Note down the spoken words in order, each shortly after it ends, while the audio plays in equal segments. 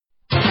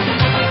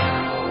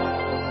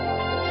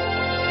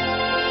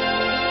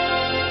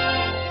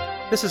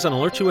This is an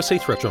Alert USA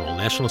Threat Journal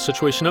National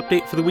Situation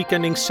Update for the week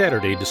ending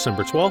Saturday,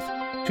 December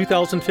 12th,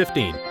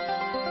 2015.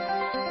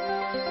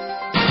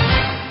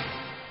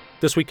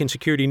 This week in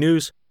security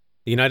news,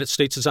 the United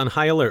States is on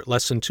high alert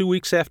less than 2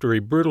 weeks after a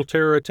brutal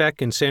terror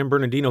attack in San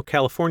Bernardino,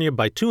 California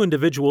by two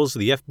individuals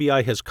the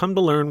FBI has come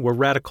to learn were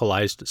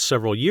radicalized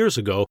several years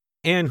ago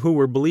and who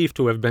were believed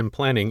to have been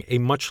planning a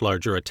much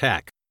larger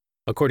attack.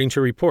 According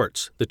to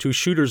reports, the two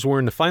shooters were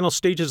in the final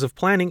stages of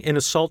planning an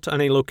assault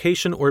on a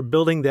location or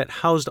building that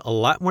housed a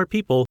lot more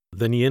people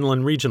than the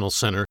Inland Regional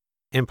Center,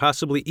 and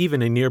possibly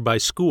even a nearby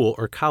school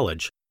or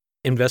college.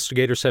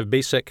 Investigators have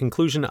based that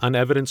conclusion on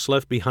evidence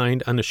left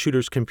behind on the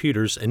shooter's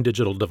computers and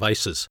digital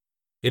devices.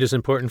 It is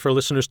important for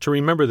listeners to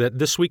remember that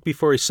this week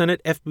before a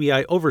Senate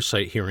FBI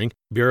oversight hearing,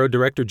 Bureau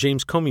Director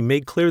James Comey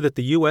made clear that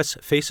the U.S.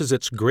 faces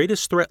its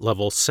greatest threat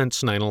level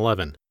since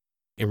 9/11.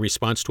 In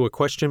response to a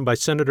question by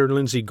Senator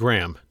Lindsey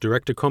Graham,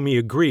 Director Comey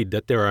agreed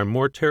that there are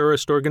more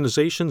terrorist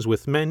organizations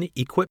with men,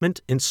 equipment,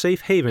 and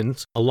safe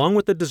havens, along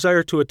with the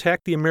desire to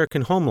attack the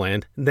American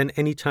homeland, than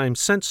any time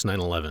since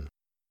 9/11.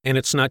 And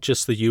it's not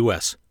just the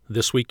U.S.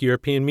 This week,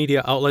 European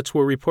media outlets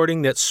were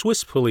reporting that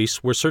Swiss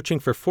police were searching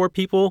for 4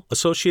 people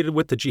associated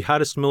with the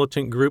jihadist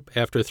militant group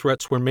after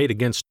threats were made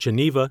against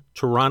Geneva,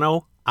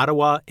 Toronto,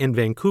 Ottawa, and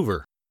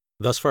Vancouver.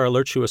 Thus far,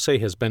 Alert USA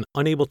has been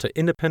unable to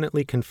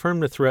independently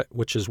confirm the threat,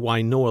 which is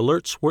why no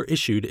alerts were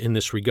issued in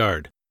this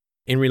regard.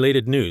 In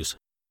related news,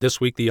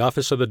 this week the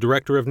Office of the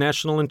Director of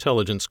National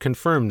Intelligence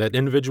confirmed that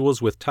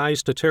individuals with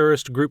ties to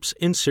terrorist groups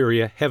in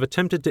Syria have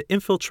attempted to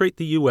infiltrate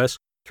the U.S.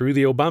 through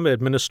the Obama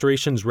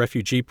administration's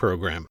refugee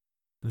program.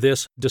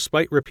 This,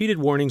 despite repeated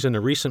warnings in the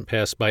recent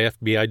past by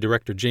FBI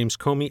Director James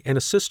Comey and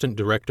Assistant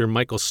Director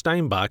Michael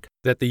Steinbach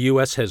that the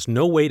U.S. has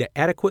no way to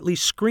adequately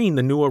screen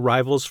the new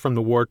arrivals from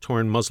the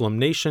war-torn Muslim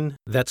nation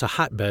that's a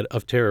hotbed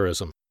of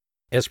terrorism.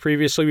 As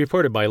previously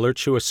reported by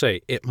Alert USA,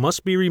 it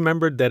must be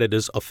remembered that it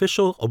is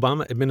official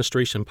Obama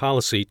administration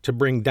policy to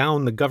bring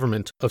down the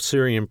government of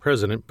Syrian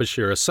President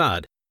Bashar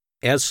Assad.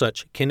 As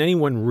such, can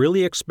anyone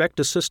really expect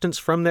assistance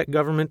from that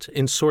government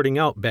in sorting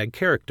out bad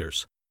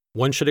characters?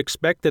 One should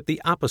expect that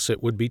the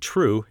opposite would be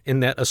true, in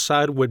that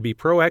Assad would be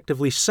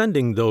proactively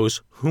sending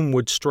those whom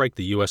would strike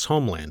the U.S.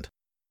 homeland.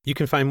 You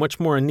can find much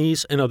more on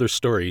these and other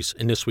stories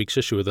in this week's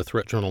issue of the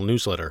Threat Journal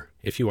newsletter.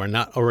 If you are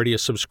not already a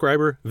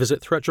subscriber,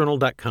 visit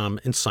threatjournal.com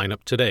and sign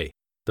up today.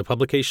 The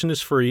publication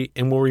is free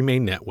and will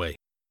remain that way.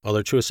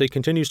 Alert USA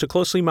continues to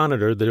closely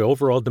monitor the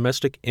overall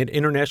domestic and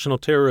international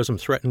terrorism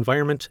threat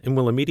environment and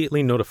will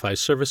immediately notify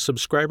service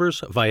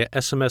subscribers via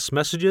SMS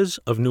messages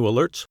of new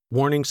alerts,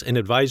 warnings, and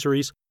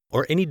advisories,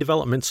 or any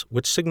developments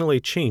which signal a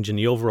change in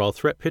the overall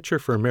threat picture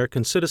for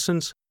American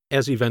citizens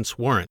as events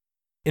warrant.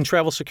 In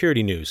travel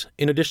security news,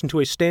 in addition to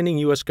a standing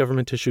U.S.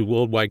 government-issued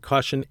worldwide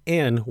caution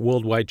and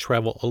worldwide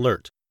travel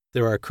alert,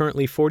 there are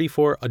currently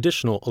 44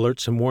 additional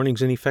alerts and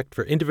warnings in effect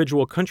for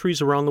individual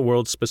countries around the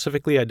world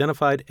specifically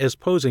identified as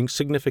posing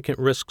significant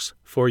risks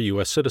for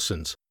U.S.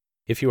 citizens.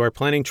 If you are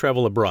planning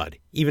travel abroad,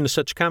 even to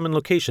such common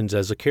locations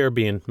as the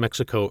Caribbean,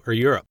 Mexico, or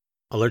Europe,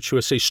 Alert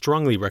USA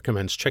strongly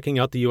recommends checking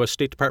out the U.S.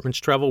 State Department's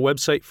travel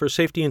website for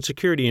safety and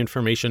security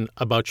information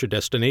about your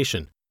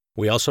destination.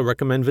 We also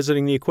recommend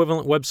visiting the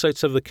equivalent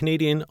websites of the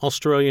Canadian,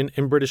 Australian,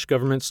 and British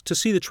governments to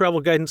see the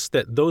travel guidance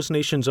that those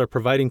nations are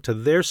providing to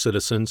their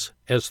citizens,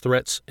 as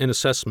threats and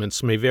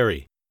assessments may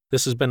vary.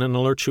 This has been an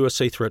Alert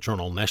USA Threat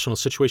Journal National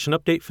Situation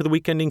Update for the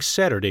week ending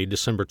Saturday,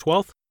 December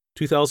 12th,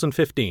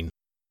 2015.